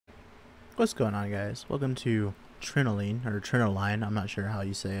What's going on, guys? Welcome to Trinoline, or Trinoline, I'm not sure how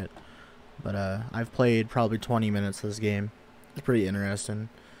you say it. But, I've played probably 20 minutes of this game. It's pretty interesting.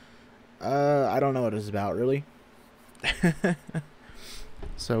 I don't know what it's about, really.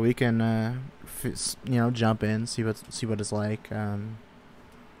 So we can, jump in, see what it's like.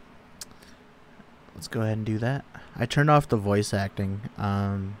 Let's go ahead and do that. I turned off the voice acting.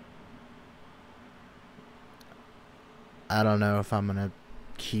 I don't know if I'm gonna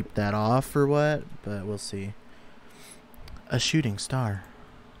keep that off or what, but we'll see. A shooting star.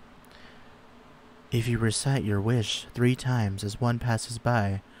 If you recite your wish 3 times as one passes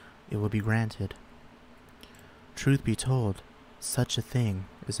by, it will be granted. Truth be told, such a thing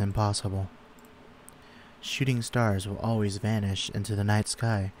is impossible. Shooting stars will always vanish into the night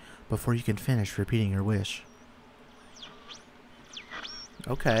sky before you can finish repeating your wish.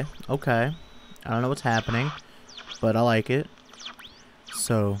 Okay. I don't know what's happening, but I like it.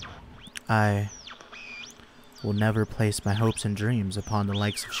 So, I will never place my hopes and dreams upon the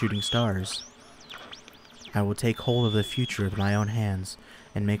likes of shooting stars. I will take hold of the future with my own hands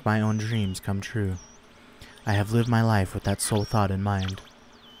and make my own dreams come true. I have lived my life with that sole thought in mind.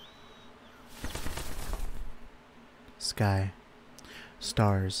 Sky.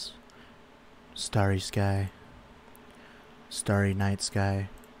 Stars. Starry sky. Starry night sky.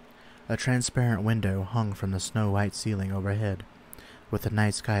 A transparent window hung from the snow-white ceiling overhead, with the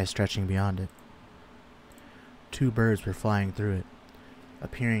night sky stretching beyond it. 2 birds were flying through it,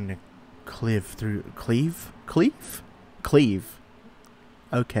 appearing to cleave?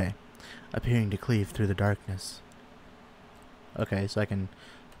 Okay. Appearing to cleave through the darkness. Okay, so I can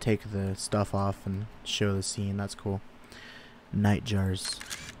take the stuff off and show the scene. That's cool. Night jars.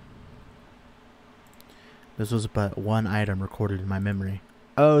 This was but one item recorded in my memory.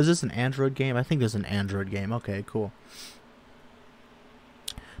 Oh, is this an Android game? I think this is an Android game. Okay, cool.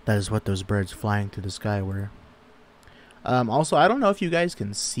 That is what those birds flying through the sky were. Also, I don't know if you guys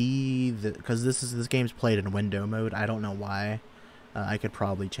can see the, because this game's played in window mode. I don't know why. I could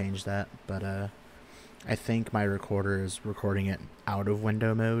probably change that, but I think my recorder is recording it out of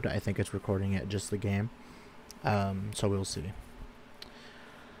window mode. I think it's recording it just the game. So we'll see.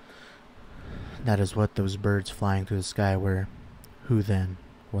 That is what those birds flying through the sky were. Who then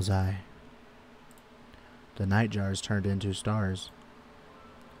was I? The night jars turned into stars.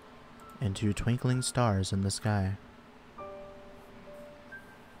 Into twinkling stars in the sky.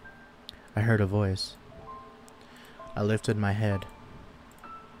 I heard a voice. I lifted my head,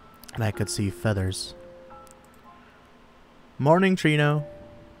 and I could see feathers. Morning, Trino.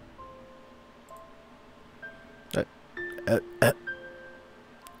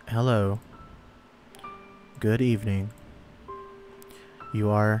 Hello. Good evening. You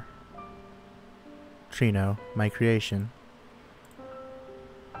are Trino, my creation.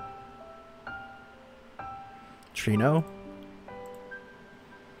 Trino?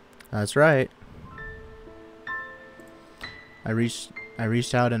 That's right. I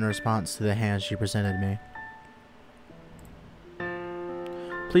reached out in response to the hand she presented me.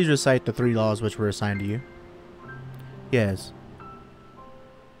 Please recite the 3 laws which were assigned to you. Yes.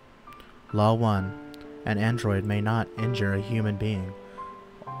 Law 1. An android may not injure a human being,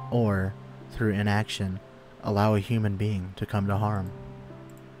 or, through inaction, allow a human being to come to harm.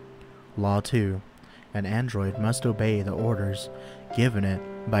 Law 2. An android must obey the orders given it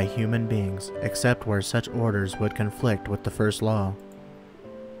by human beings, except where such orders would conflict with the first law.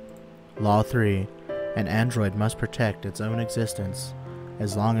 Law 3. An android must protect its own existence,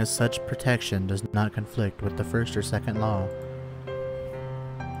 as long as such protection does not conflict with the first or second law.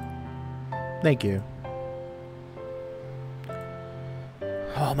 Thank you.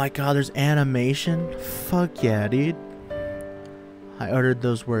 Oh my god, there's animation? Fuck yeah, dude. I uttered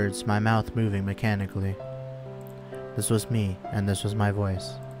those words, my mouth moving mechanically. This was me, and this was my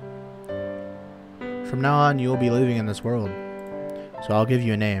voice. From now on, you will be living in this world. So I'll give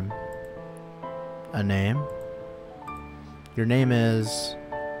you a name. A name? Your name is...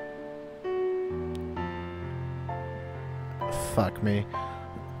 Fuck me.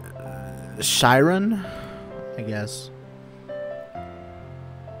 Chiron? I guess.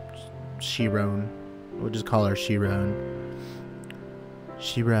 Chiron. We'll just call her Chiron.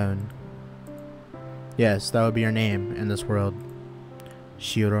 Chiron. Yes, that would be your name in this world.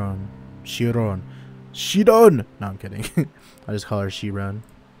 Chiron. Chiron. Chiron! No, I'm kidding. I just call her Chiron.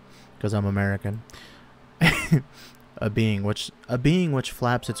 Because I'm American. A being which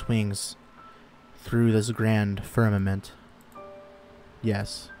flaps its wings through this grand firmament.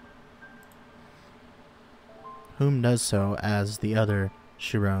 Yes. Whom does so as the other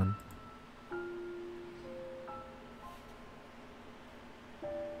Chiron.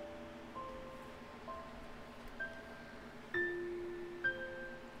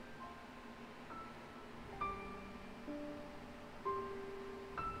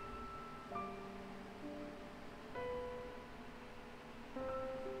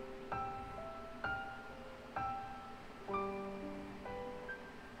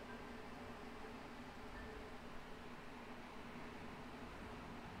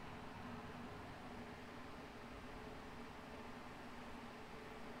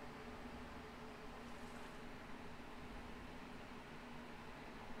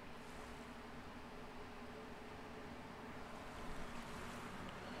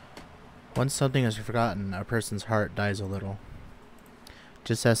 Once something is forgotten, a person's heart dies a little.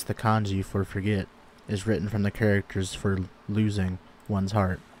 Just as the kanji for forget is written from the characters for losing one's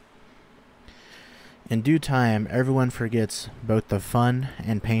heart. In due time, everyone forgets both the fun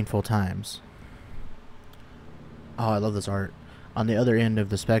and painful times. Oh, I love this art. On the other end of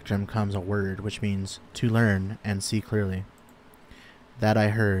the spectrum comes a word, which means to learn and see clearly. That, I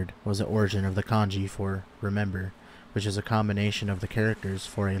heard, was the origin of the kanji for remember, which is a combination of the characters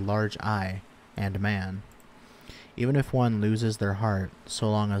for a large eye and man. Even if one loses their heart,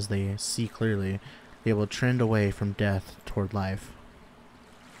 so long as they see clearly, they will trend away from death toward life.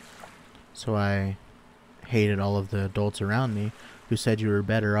 So I hated all of the adults around me who said you were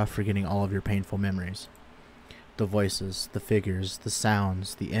better off forgetting all of your painful memories. The voices, the figures, the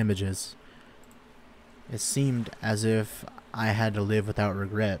sounds, the images. It seemed as if I had to live without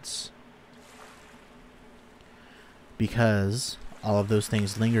regrets, because all of those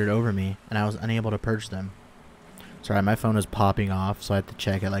things lingered over me and I was unable to purge them. Sorry, my phone is popping off, so I have to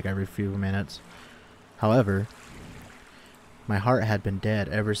check it like every few minutes. However, my heart had been dead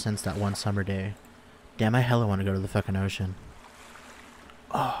ever since that one summer day. Damn, I hella want to go to the fucking ocean.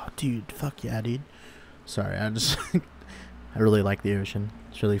 Oh, dude, fuck yeah, dude. Sorry, I really like the ocean.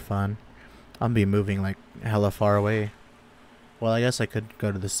 It's really fun. I'm be moving like hella far away. Well, I guess I could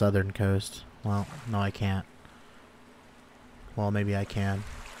go to the southern coast. Well, no, I can't. Well, maybe I can.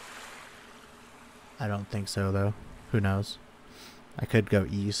 I don't think so, though. Who knows? I could go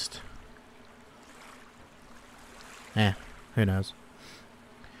east. Who knows?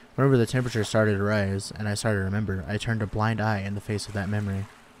 Whenever the temperature started to rise, and I started to remember, I turned a blind eye in the face of that memory.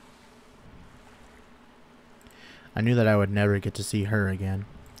 I knew that I would never get to see her again,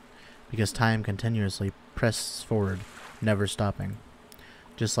 because time continuously presses forward, never stopping,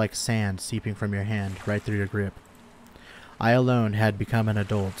 just like sand seeping from your hand right through your grip. I alone had become an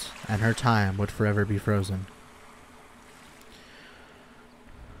adult, and her time would forever be frozen.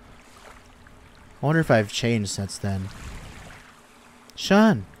 I wonder if I've changed since then.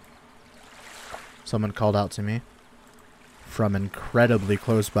 Shun! Someone called out to me from incredibly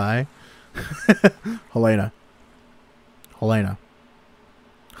close by. Helena.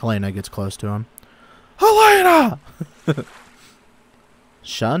 Helena gets close to him. Helena!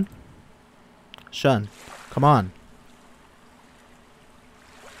 Shun? Shun, come on.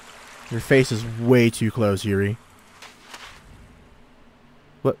 Your face is way too close, Yuri.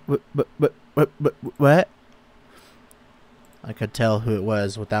 What? I could tell who it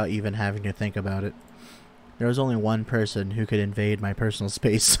was without even having to think about it. There was only one person who could invade my personal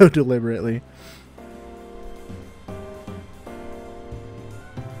space so deliberately.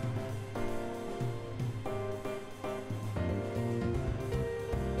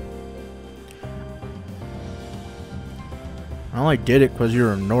 I only did it because you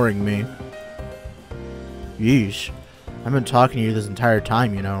were ignoring me. Yeesh. I've been talking to you this entire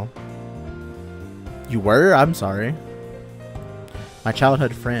time, you know. You were? I'm sorry. My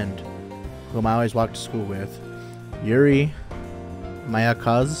childhood friend, whom I always walked to school with, Yuri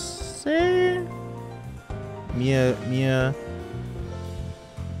Miyakaze?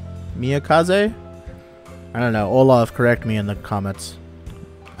 Miyakaze? I don't know. Olaf, correct me in the comments.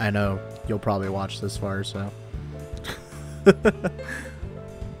 I know you'll probably watch this far, so.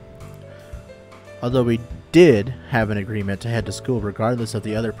 Although we did have an agreement to head to school regardless of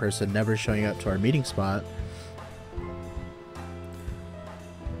the other person never showing up to our meeting spot,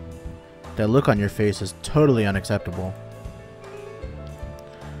 that look on your face is totally unacceptable.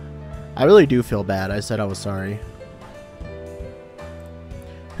 I really do feel bad. I said I was sorry.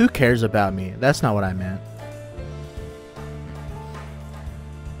 Who cares about me? That's not what I meant.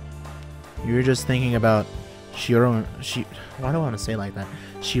 You were just thinking about why do I want to say it like that?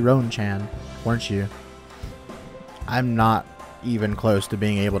 Shiron-chan, weren't you? I'm not even close to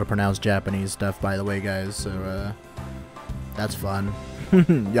being able to pronounce Japanese stuff, by the way, guys, so that's fun.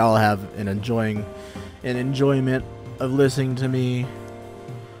 Y'all have an enjoyment of listening to me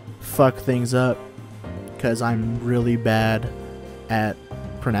fuck things up, because I'm really bad at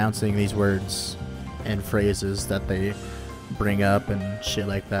pronouncing these words and phrases that they bring up and shit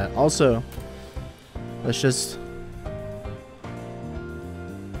like that. Also, just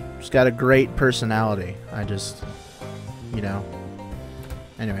got a great personality. You know.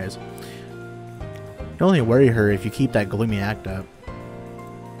 Anyways. You only worry her if you keep that gloomy act up.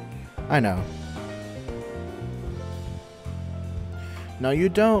 I know. No, you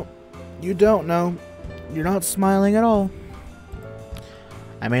don't. You don't know. You're not smiling at all.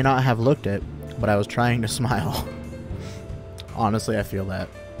 I may not have looked it, but I was trying to smile. Honestly, I feel that.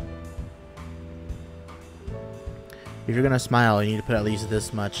 If you're gonna smile, you need to put at least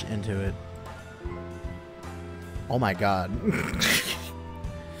this much into it. Oh my god.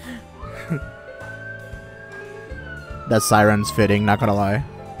 That siren's fitting, not gonna lie.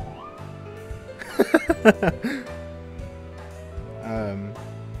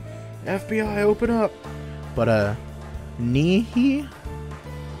 FBI, open up. But, Nihi?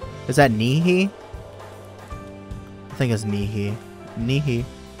 Is that Nihi? I think it's Nihi. Nihi.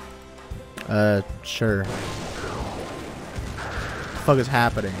 Sure. What the fuck is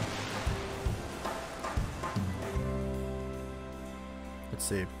happening? Let's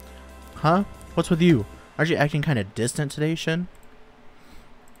see. Huh? What's with you? Aren't you acting kind of distant today, Shin?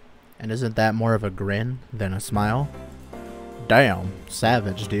 And isn't that more of a grin than a smile? Damn,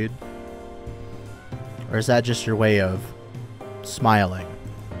 savage, dude. Or is that just your way of smiling?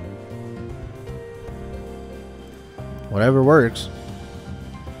 Whatever works.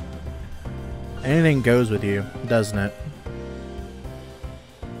 Anything goes with you, doesn't it?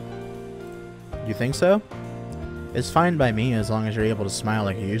 You think so? It's fine by me as long as you're able to smile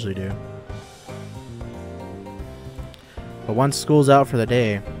like you usually do. But once school's out for the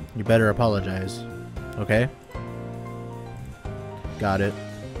day, you better apologize. Okay? Got it.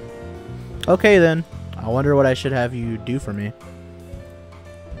 Okay then. I wonder what I should have you do for me.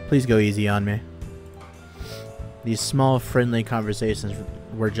 Please go easy on me. These small, friendly conversations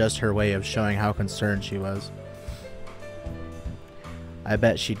were just her way of showing how concerned she was. I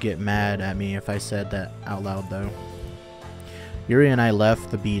bet she'd get mad at me if I said that out loud, though. Yuri and I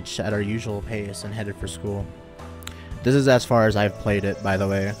left the beach at our usual pace and headed for school. This is as far as I've played it, by the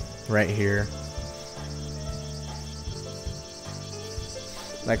way. Right here.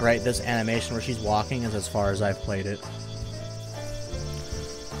 Like, right, this animation where she's walking is as far as I've played it.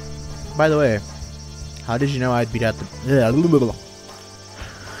 By the way, how did you know I'd be at the...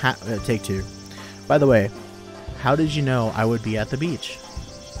 Take two. By the way, how did you know I would be at the beach?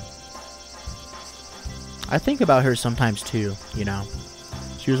 I think about her sometimes too, you know.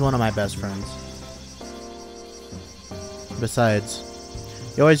 She was one of my best friends. Besides,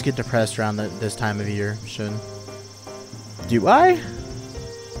 you always get depressed around this time of year, Shun. Do I?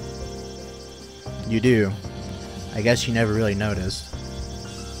 You do. I guess you never really noticed.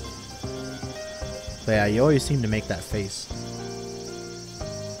 But yeah, you always seem to make that face.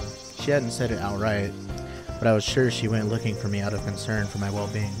 She hadn't said it outright, but I was sure she went looking for me out of concern for my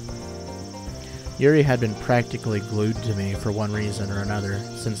well-being. Yuri had been practically glued to me for one reason or another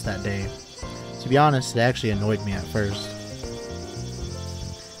since that day. To be honest, it actually annoyed me at first.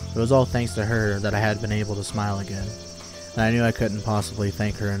 It was all thanks to her that I had been able to smile again, and I knew I couldn't possibly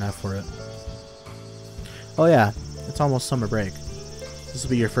thank her enough for it. Oh yeah, it's almost summer break. This will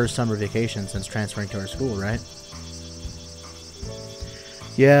be your first summer vacation since transferring to our school, right?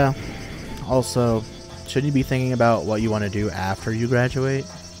 Yeah. Also, shouldn't you be thinking about what you want to do after you graduate?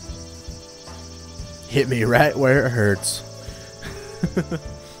 Hit me right where it hurts.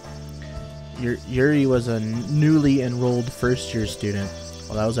 Yuri was a newly enrolled first-year student.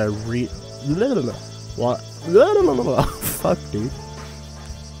 Well, that was a what? Fuck, dude.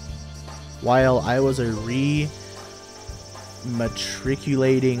 While I was a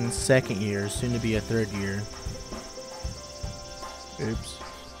matriculating second year, soon to be a third year. Oops.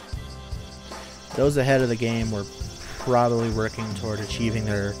 Those ahead of the game were probably working toward achieving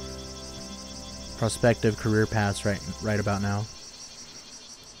their prospective career paths right about now.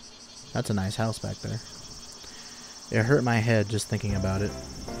 That's a nice house back there. It hurt my head just thinking about it.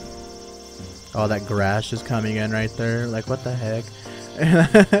 Oh, that grass is coming in right there. Like, what the heck?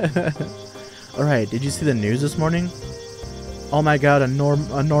 Alright, did you see the news this morning? Oh my god, a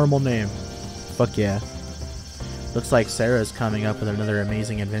normal name. Fuck yeah. Looks like Sarah's coming up with another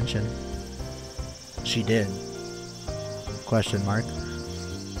amazing invention. She did. Question mark.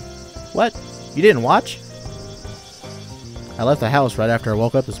 What? You didn't watch? I left the house right after I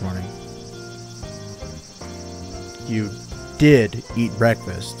woke up this morning. You did eat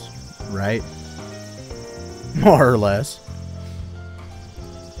breakfast, right? More or less.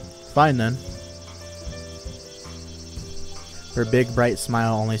 Fine then. Her big bright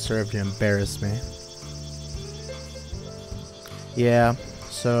smile only served to embarrass me. Yeah,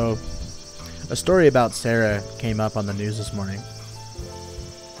 so a story about Sarah came up on the news this morning.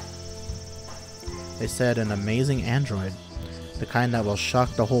 They said an amazing android, the kind that will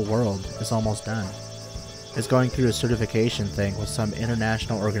shock the whole world, is almost done. It's going through a certification thing with some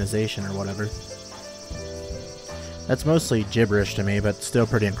international organization or whatever. That's mostly gibberish to me, but still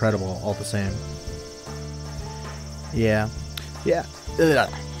pretty incredible all the same. Yeah. Yeah.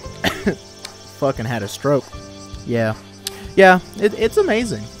 Fucking had a stroke. Yeah. Yeah, it's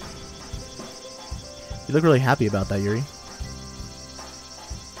amazing. You look really happy about that, Yuri.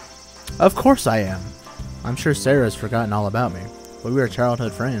 Of course I am. I'm sure Sarah's forgotten all about me, but we were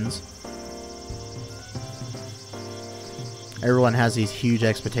childhood friends. Everyone has these huge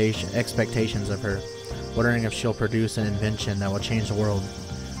expectations of her, wondering if she'll produce an invention that will change the world.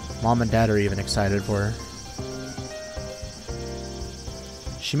 Mom and Dad are even excited for her.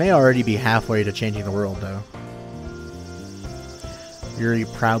 She may already be halfway to changing the world, though. Yuri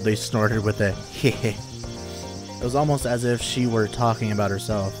proudly snorted with a heh. It was almost as if she were talking about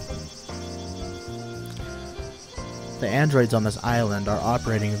herself. The androids on this island are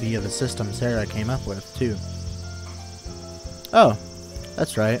operating via the system Sarah came up with, too. Oh,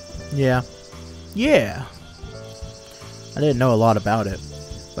 that's right. Yeah. Yeah! I didn't know a lot about it,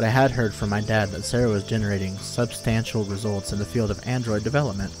 but I had heard from my dad that Sarah was generating substantial results in the field of android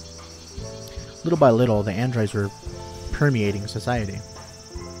development. Little by little, the androids were permeating society.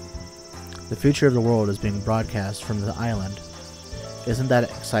 The future of the world is being broadcast from the island. Isn't that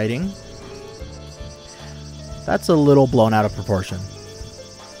exciting? That's a little blown out of proportion.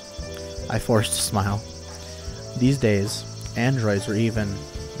 I forced a smile. These days, androids were even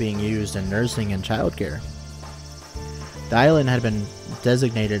being used in nursing and childcare. The island had been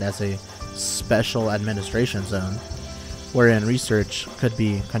designated as a special administration zone, wherein research could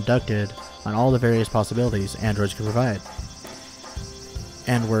be conducted on all the various possibilities androids could provide,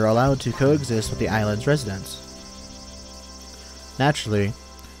 and were allowed to coexist with the island's residents. Naturally,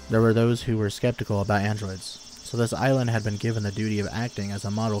 there were those who were skeptical about androids, so this island had been given the duty of acting as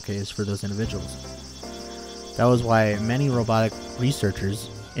a model case for those individuals. That was why many robotic researchers,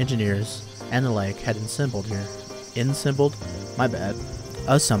 engineers, and the like had assembled here.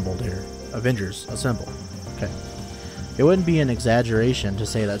 Assembled here. Avengers, assemble. Okay. It wouldn't be an exaggeration to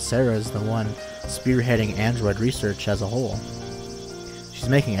say that Sarah is the one spearheading android research as a whole. She's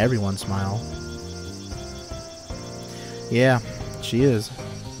making everyone smile. Yeah, she is.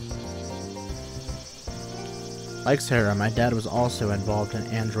 Like Sarah, my dad was also involved in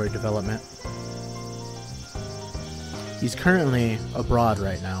android development. He's currently abroad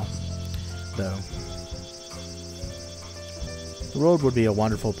right now, though. The world would be a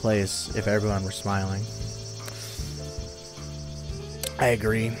wonderful place if everyone were smiling. I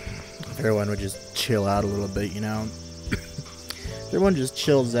agree. If everyone would just chill out a little bit, you know? If everyone just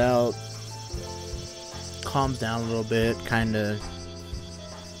chills out, calms down a little bit, kinda,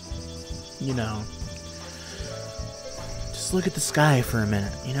 you know, just look at the sky for a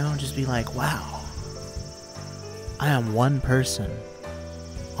minute, you know? Just be like, wow. I am one person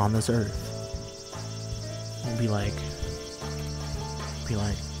on this earth. And be like,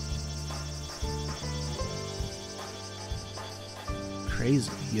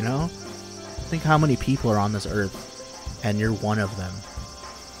 crazy, you know? Think how many people are on this earth, and you're one of them.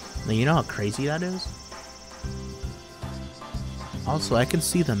 Now, you know how crazy that is? Also, I can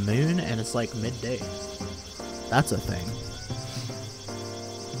see the moon, and it's like midday. That's a thing.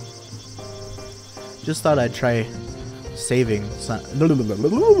 Just thought I'd try saving some.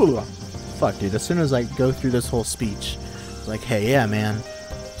 Fuck, dude. As soon as I go through this whole speech, like, hey, yeah, man,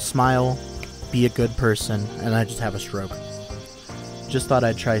 smile, be a good person, and I just have a stroke. Just thought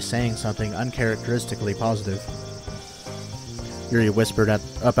I'd try saying something uncharacteristically positive. Yuri whispered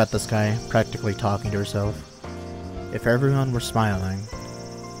up at the sky, practically talking to herself. If everyone were smiling.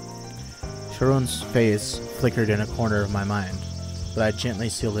 Sharon's face flickered in a corner of my mind, but I gently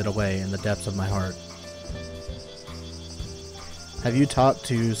sealed it away in the depths of my heart. Have you talked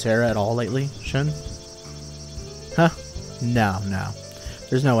to Sarah at all lately, Shun? Huh? No.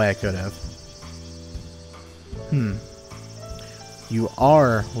 There's no way I could have. You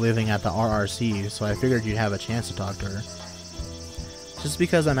are living at the RRC, so I figured you'd have a chance to talk to her. Just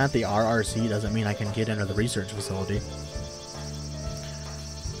because I'm at the RRC doesn't mean I can get into the research facility.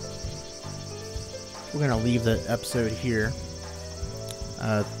 We're gonna leave the episode here.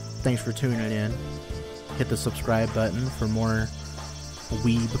 Thanks for tuning in. Hit the subscribe button for more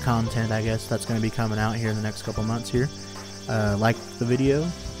weeb content, I guess, that's going to be coming out here in the next couple months here. Like the video,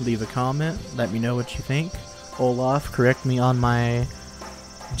 leave a comment, let me know what you think. Olaf, correct me on my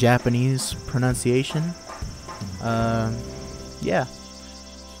Japanese pronunciation. Yeah.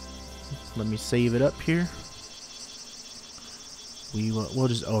 Let me save it up here. We'll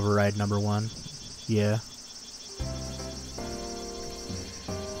just override number 1. Yeah.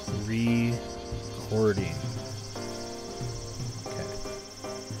 Recording. Okay.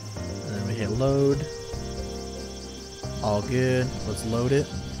 And then we hit load. All good. Let's load it.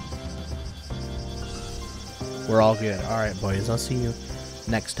 We're all good. Alright, boys. I'll see you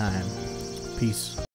next time. Peace.